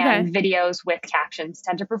captions, and videos with captions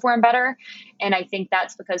tend to perform better. And I think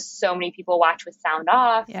that's because so many people watch with sound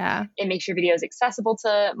off. Yeah. It makes your videos accessible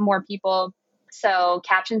to more people. So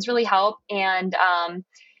captions really help. And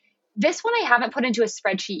this one I haven't put into a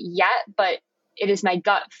spreadsheet yet, but it is my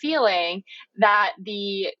gut feeling that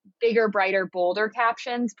the bigger, brighter, bolder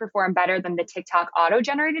captions perform better than the TikTok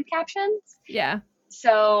auto-generated captions. Yeah.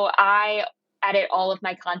 So I edit all of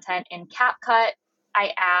my content in CapCut.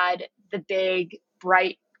 I add the big,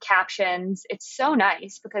 bright captions. It's so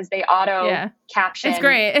nice because they auto caption. It's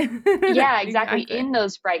great. Yeah, exactly. In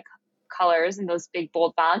those bright colors and those big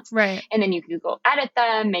bold fonts. Right. And then you can go edit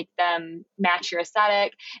them, make them match your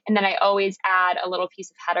aesthetic. And then I always add a little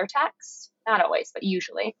piece of header text. Not always, but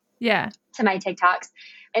usually. Yeah. To my TikToks.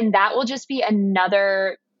 And that will just be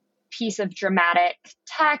another piece of dramatic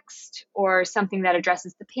text or something that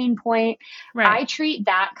addresses the pain point. Right. I treat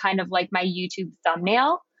that kind of like my YouTube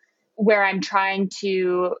thumbnail, where I'm trying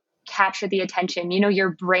to capture the attention. Your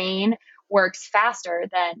brain works faster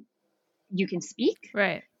than you can speak.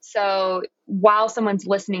 Right. So while someone's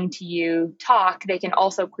listening to you talk, they can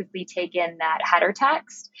also quickly take in that header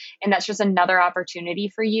text. And that's just another opportunity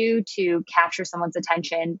for you to capture someone's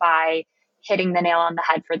attention by hitting the nail on the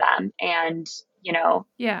head for them and,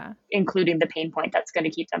 including the pain point that's going to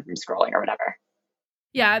keep them from scrolling or whatever.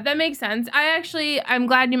 Yeah, that makes sense. I'm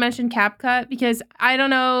glad you mentioned CapCut because I don't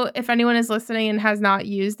know if anyone is listening and has not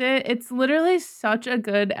used it. It's literally such a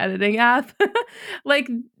good editing app. Like,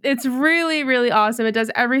 it's really, really awesome. It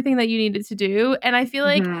does everything that you need it to do. And I feel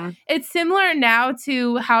like it's similar now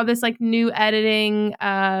to how this like new editing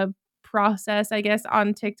process, I guess,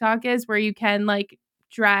 on TikTok is, where you can like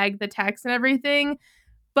drag the text and everything.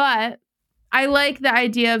 But I like the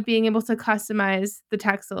idea of being able to customize the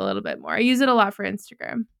text a little bit more. I use it a lot for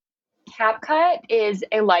Instagram. CapCut is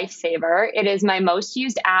a lifesaver. It is my most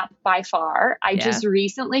used app by far. I just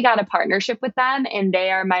recently got a partnership with them, and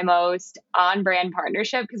they are my most on-brand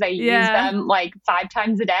partnership because I use them like 5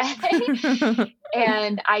 times a day.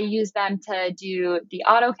 And I use them to do the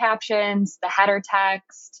auto captions, the header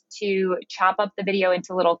text, to chop up the video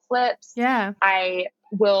into little clips. Yeah. I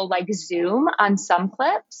will like zoom on some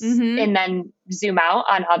clips and then zoom out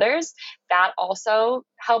on others. That also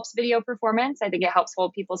helps video performance. I think it helps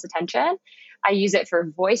hold people's attention. I use it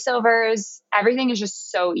for voiceovers. Everything is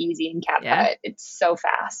just so easy in CapCut. Yeah. It's so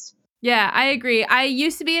fast. Yeah, I agree. I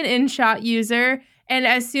used to be an InShot user. And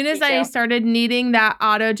as soon as I started needing that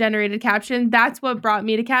auto-generated caption, that's what brought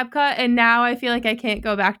me to CapCut. And now I feel like I can't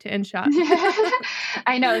go back to InShot.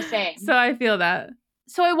 I know, same. So I feel that.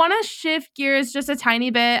 So I want to shift gears just a tiny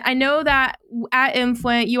bit. I know that at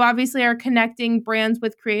Influent, you obviously are connecting brands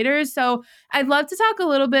with creators. So I'd love to talk a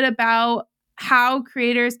little bit about how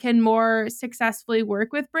creators can more successfully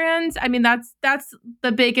work with brands. I mean, that's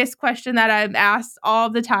the biggest question that I'm asked all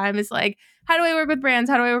the time is like, how do I work with brands?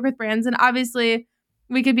 How do I work with brands? And obviously,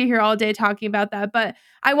 we could be here all day talking about that. But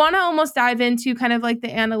I want to almost dive into kind of like the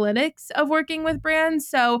analytics of working with brands.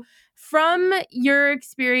 So from your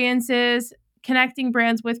experiences connecting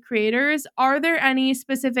brands with creators, are there any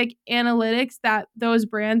specific analytics that those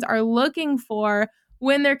brands are looking for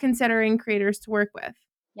when they're considering creators to work with?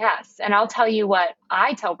 Yes. And I'll tell you what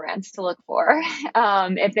I tell brands to look for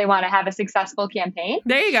if they want to have a successful campaign.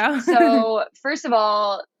 There you go. So first of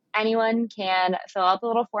all, anyone can fill out the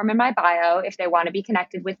little form in my bio if they want to be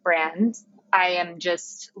connected with brands. I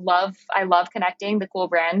love connecting the cool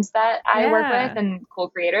brands that I work with and cool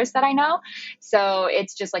creators that I know. So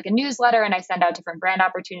it's just like a newsletter, and I send out different brand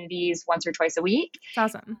opportunities once or twice a week.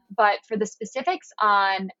 That's awesome. But for the specifics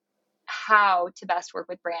on how to best work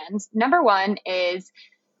with brands, number one is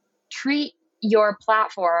treat your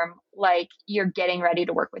platform like you're getting ready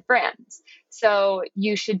to work with brands. So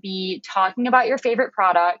you should be talking about your favorite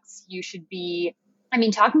products. You should be,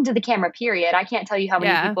 talking to the camera, period. I can't tell you how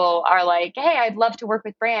many people are like, hey, I'd love to work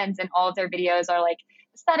with brands. And all of their videos are like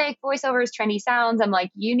aesthetic, voiceovers, trendy sounds. I'm like,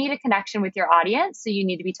 you need a connection with your audience. So you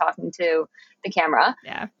need to be talking to the camera.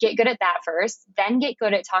 Yeah. Get good at that first. Then get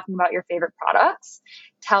good at talking about your favorite products.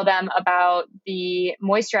 Tell them about the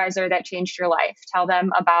moisturizer that changed your life. Tell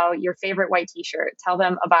them about your favorite white t-shirt. Tell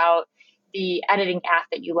them about the editing app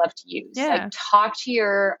that you love to use. Yeah. Like, talk to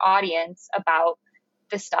your audience about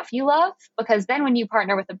the stuff you love, because then when you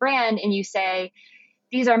partner with a brand and you say,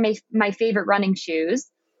 these are my favorite running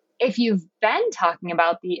shoes, if you've been talking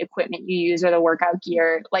about the equipment you use or the workout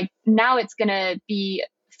gear, like now it's going to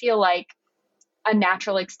feel like a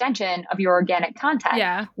natural extension of your organic content.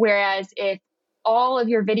 Yeah. Whereas if all of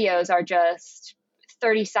your videos are just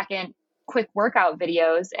 30-second quick workout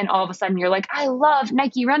videos and all of a sudden you're like, I love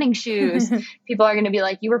Nike running shoes, people are going to be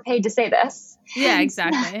like, you were paid to say this. Yeah,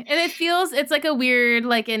 exactly. And it's like a weird,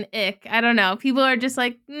 like an ick. I don't know. People are just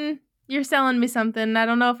like, you're selling me something. I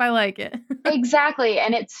don't know if I like it. Exactly.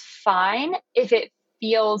 And it's fine if it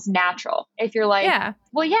feels natural. If you're like,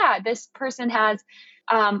 well, yeah, this person has,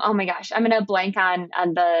 oh my gosh, I'm going to blank on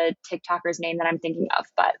the TikToker's name that I'm thinking of,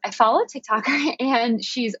 but I follow a TikToker and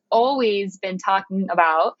she's always been talking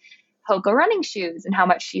about Hoka running shoes and how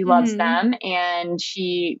much she loves them. And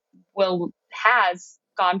she has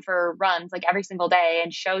gone for runs like every single day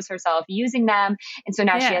and shows herself using them. And so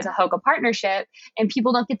now she has a Hoka partnership, and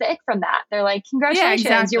people don't get the ick from that. They're like,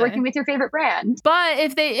 congratulations, you're working with your favorite brand. But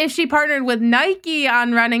if she partnered with Nike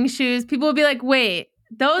on running shoes, people would be like, wait,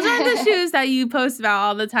 those are the shoes that you post about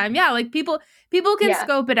all the time. Yeah, like people can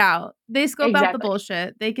scope it out. They scope out the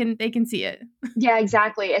bullshit. They can see it. Yeah,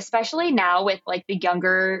 exactly. Especially now with like the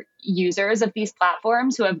younger users of these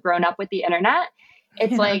platforms who have grown up with the internet.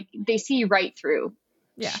 It's like they see right through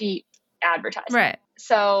cheap advertising. Right.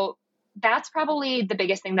 So that's probably the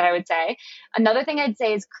biggest thing that I would say. Another thing I'd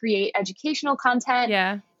say is create educational content.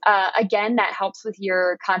 Yeah. Again, that helps with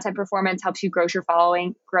your content performance, helps you grow your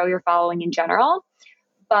following in general.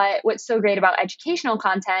 But what's so great about educational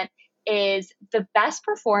content is the best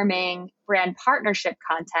performing brand partnership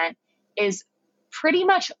content is pretty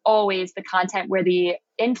much always the content where the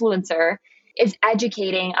influencer is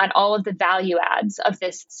educating on all of the value adds of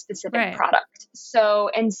this specific product. So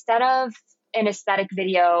instead of an aesthetic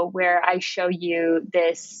video where I show you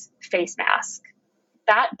this face mask,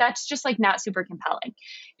 that's just like not super compelling.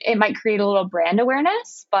 It might create a little brand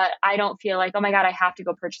awareness, but I don't feel like, oh my God, I have to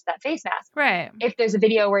go purchase that face mask. Right. If there's a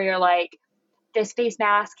video where you're like, this face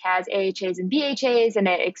mask has AHAs and BHAs and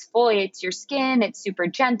it exfoliates your skin, it's super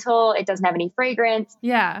gentle, it doesn't have any fragrance.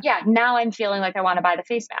 Yeah, now I'm feeling like I want to buy the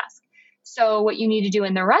face mask. So what you need to do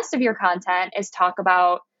in the rest of your content is talk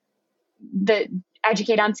about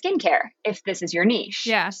educate on skincare if this is your niche.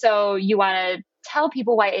 Yeah. So you want to tell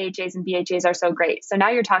people why AHAs and BHAs are so great. So now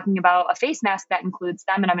you're talking about a face mask that includes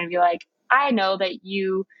them. And I'm going to be like, I know that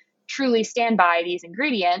you truly stand by these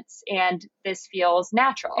ingredients and this feels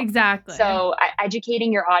natural. Exactly. So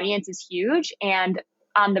educating your audience is huge. And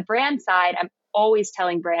on the brand side, I'm always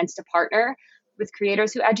telling brands to partner with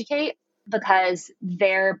creators who educate, because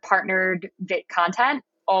their partnered content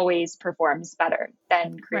always performs better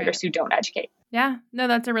than creators who don't educate. Yeah, no,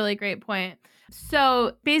 that's a really great point.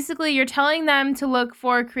 So basically, you're telling them to look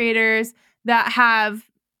for creators that have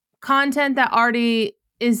content that already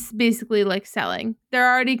is basically like selling. They're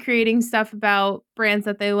already creating stuff about brands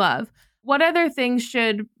that they love. What other things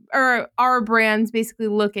are brands basically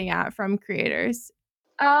looking at from creators?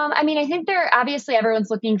 I mean, I think obviously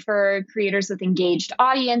everyone's looking for creators with engaged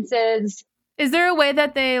audiences. Is there a way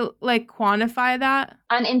that they like quantify that?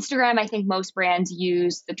 On Instagram, I think most brands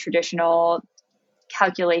use the traditional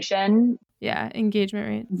calculation. Yeah,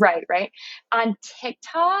 engagement rate. Right. On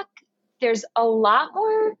TikTok, there's a lot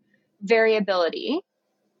more variability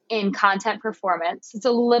in content performance. It's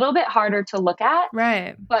a little bit harder to look at.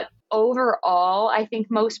 Right. But overall, I think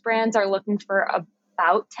most brands are looking for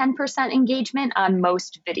about 10% engagement on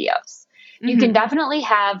most videos. Mm-hmm. You can definitely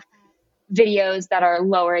have videos that are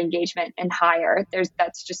lower engagement and higher.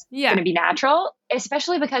 That's just going to be natural,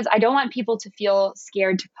 especially because I don't want people to feel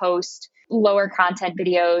scared to post lower content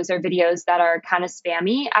videos or videos that are kind of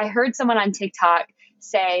spammy. I heard someone on TikTok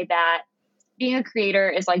say that being a creator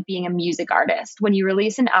is like being a music artist. When you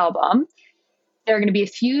release an album, there are going to be a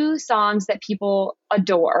few songs that people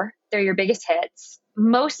adore. They're your biggest hits.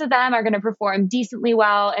 Most of them are going to perform decently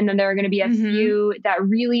well. And then there are going to be a few that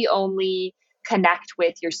really only connect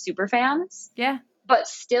with your super fans. Yeah. But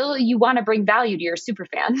still, you want to bring value to your super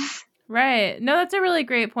fans. Right. No, that's a really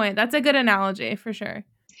great point. That's a good analogy for sure.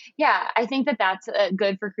 Yeah, I think that's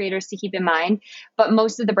good for creators to keep in mind. But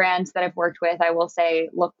most of the brands that I've worked with, I will say,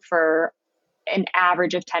 look for an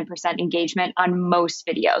average of 10% engagement on most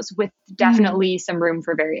videos, with definitely some room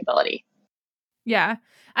for variability. Yeah,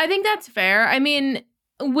 I think that's fair. I mean,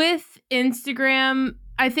 with Instagram,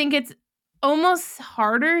 I think it's almost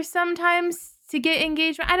harder sometimes to get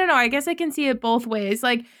engagement. I don't know. I guess I can see it both ways.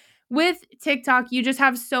 Like with TikTok, you just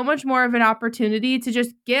have so much more of an opportunity to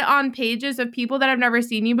just get on pages of people that have never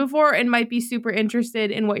seen you before and might be super interested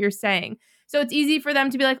in what you're saying. So it's easy for them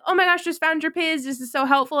to be like, oh my gosh, just found your page. This is so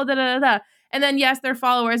helpful. Da, da, da, da. And then, yes, they're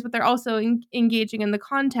followers, but they're also engaging in the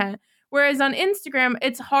content. Whereas on Instagram,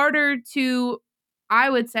 it's harder to, I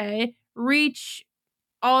would say, reach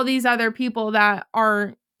all these other people that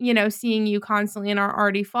are, seeing you constantly and are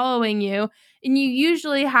already following you. And you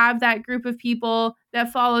usually have that group of people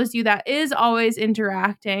that follows you that is always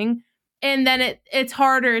interacting. And then it's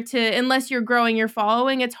harder to, unless you're growing your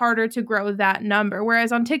following, it's harder to grow that number.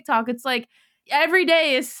 Whereas on TikTok, it's like every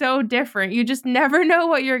day is so different. You just never know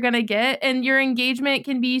what you're going to get. And your engagement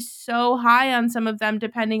can be so high on some of them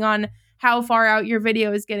depending on how far out your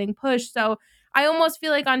video is getting pushed. So I almost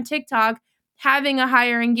feel like on TikTok, having a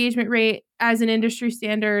higher engagement rate as an industry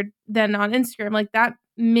standard than on Instagram, like that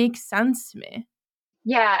makes sense to me.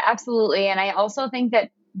 Yeah, absolutely. And I also think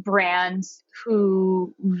that brands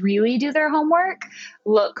who really do their homework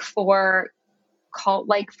look for cult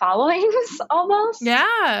like followings almost.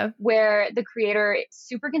 Yeah. Where the creator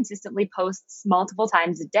super consistently posts multiple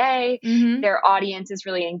times a day. Mm-hmm. Their audience is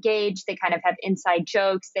really engaged. They kind of have inside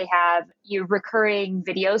jokes. They have recurring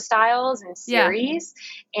video styles and series.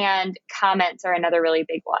 Yeah. And comments are another really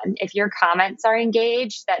big one. If your comments are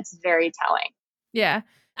engaged, that's very telling. Yeah.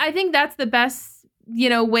 I think that's the best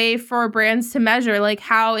way for brands to measure like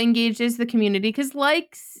how engaged is the community, because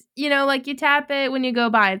likes, like you tap it when you go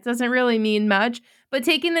by, it doesn't really mean much, but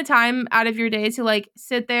taking the time out of your day to like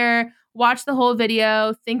sit there, watch the whole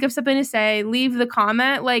video, think of something to say, leave the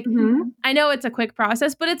comment, like I know it's a quick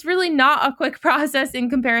process, but it's really not a quick process in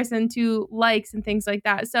comparison to likes and things like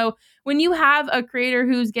that. So when you have a creator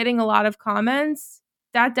who's getting a lot of comments,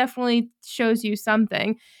 that definitely shows you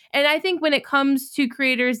something. And I think when it comes to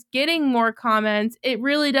creators getting more comments, it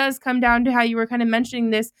really does come down to how you were kind of mentioning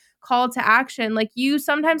this call to action. Like you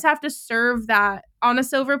sometimes have to serve that on a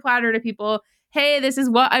silver platter to people. Hey, this is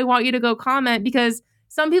what I want you to go comment, because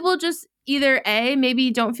some people just either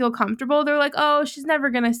maybe don't feel comfortable. They're like, oh, she's never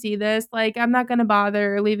going to see this. Like, I'm not going to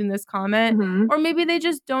bother leaving this comment. Mm-hmm. Or maybe they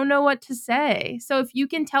just don't know what to say. So if you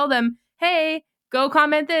can tell them, hey, go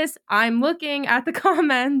comment this, I'm looking at the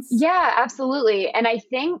comments. Yeah, absolutely. And I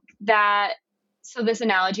think that, so this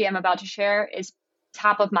analogy I'm about to share is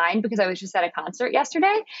top of mind because I was just at a concert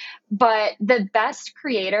yesterday, but the best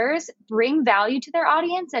creators bring value to their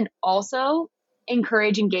audience and also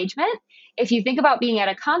encourage engagement. If you think about being at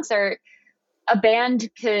a concert, a band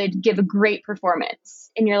could give a great performance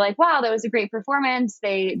and you're like, wow, that was a great performance.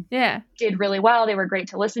 They did really well. They were great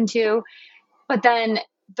to listen to. But then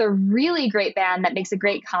the really great band that makes a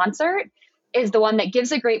great concert is the one that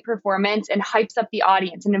gives a great performance and hypes up the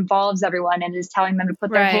audience and involves everyone and is telling them to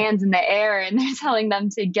put their hands in the air and they're telling them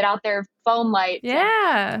to get out their phone lights.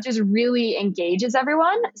 Yeah. Just really engages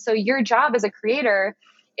everyone. So your job as a creator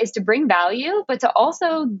is to bring value, but to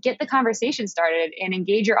also get the conversation started and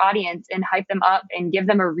engage your audience and hype them up and give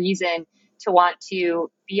them a reason to want to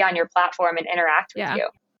be on your platform and interact with you.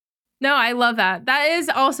 No, I love that. That is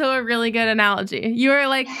also a really good analogy. You are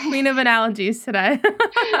like queen of analogies today.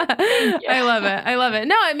 I love it. I love it.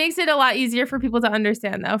 No, it makes it a lot easier for people to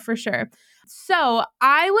understand though, for sure. So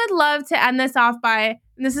I would love to end this off by,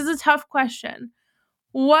 and this is a tough question.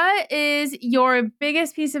 What is your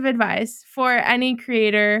biggest piece of advice for any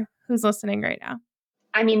creator who's listening right now?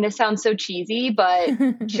 I mean, this sounds so cheesy,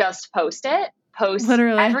 but just post it. Post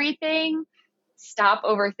everything. Stop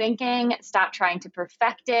overthinking. Stop trying to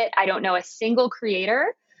perfect it. I don't know a single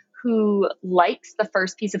creator who likes the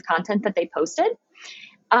first piece of content that they posted.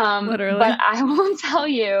 But I will tell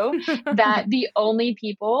you that the only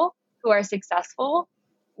people who are successful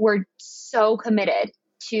were so committed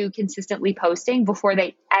to consistently posting before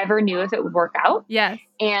they ever knew if it would work out. Yes.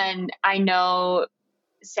 And I know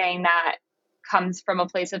saying that comes from a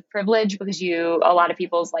place of privilege because a lot of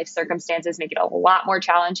people's life circumstances make it a lot more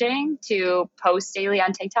challenging to post daily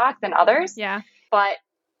on TikTok than others. Yeah. But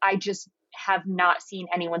I just have not seen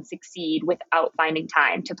anyone succeed without finding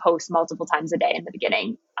time to post multiple times a day in the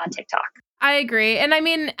beginning on TikTok. I agree. And I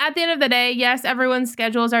mean, at the end of the day, yes, everyone's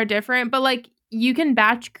schedules are different, but like you can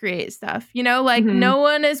batch create stuff, like no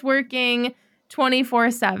one is working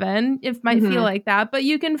 24/7. It might feel like that, but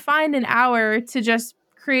you can find an hour to just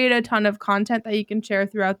create a ton of content that you can share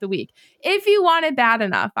throughout the week. If you want it bad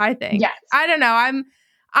enough, I think. Yes. I don't know.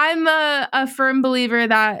 I'm a firm believer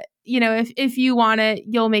that, if you want it,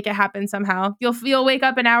 you'll make it happen somehow. You'll wake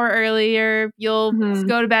up an hour earlier, you'll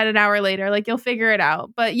go to bed an hour later, like you'll figure it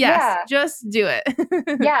out. But yes, just do it.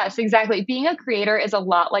 Yes, exactly. Being a creator is a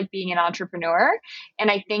lot like being an entrepreneur.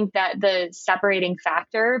 And I think that the separating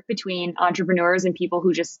factor between entrepreneurs and people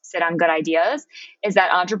who just sit on good ideas is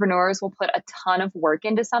that entrepreneurs will put a ton of work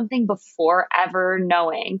into something before ever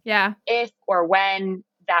knowing if or when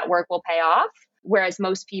that work will pay off. Whereas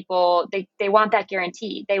most people, they want that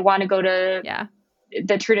guarantee. They want to go to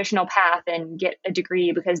the traditional path and get a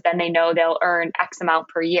degree because then they know they'll earn X amount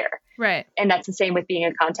per year. Right. And that's the same with being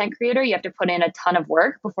a content creator. You have to put in a ton of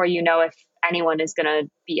work before you know if anyone is going to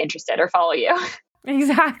be interested or follow you.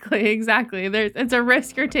 Exactly. It's a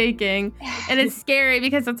risk you're taking and it's scary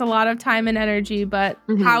because it's a lot of time and energy, but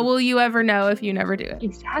how will you ever know if you never do it?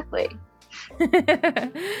 Exactly.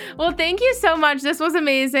 Well, thank you so much. This was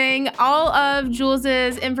amazing. All of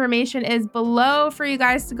Jules's information is below for you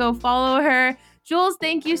guys to go follow her. Jules,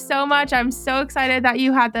 thank you so much. I'm so excited that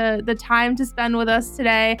you had the time to spend with us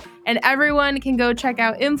today. And everyone can go check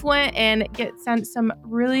out Influent and get sent some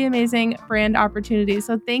really amazing brand opportunities.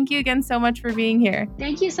 So thank you again so much for being here.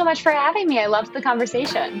 Thank you so much for having me. I loved the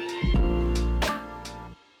conversation.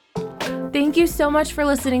 Thank you so much for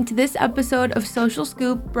listening to this episode of Social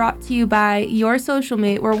Scoop, brought to you by Your Social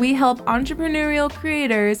Mate, where we help entrepreneurial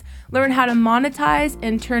creators learn how to monetize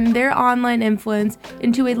and turn their online influence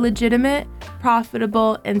into a legitimate,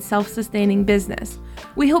 profitable, and self-sustaining business.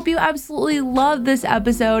 We hope you absolutely love this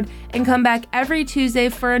episode and come back every Tuesday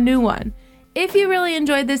for a new one. If you really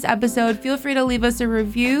enjoyed this episode, feel free to leave us a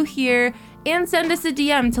review here and send us a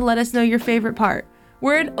DM to let us know your favorite part.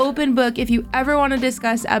 We're an open book if you ever want to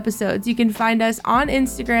discuss episodes. You can find us on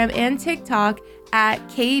Instagram and TikTok at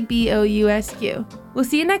KBOUSQ. We'll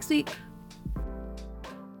see you next week.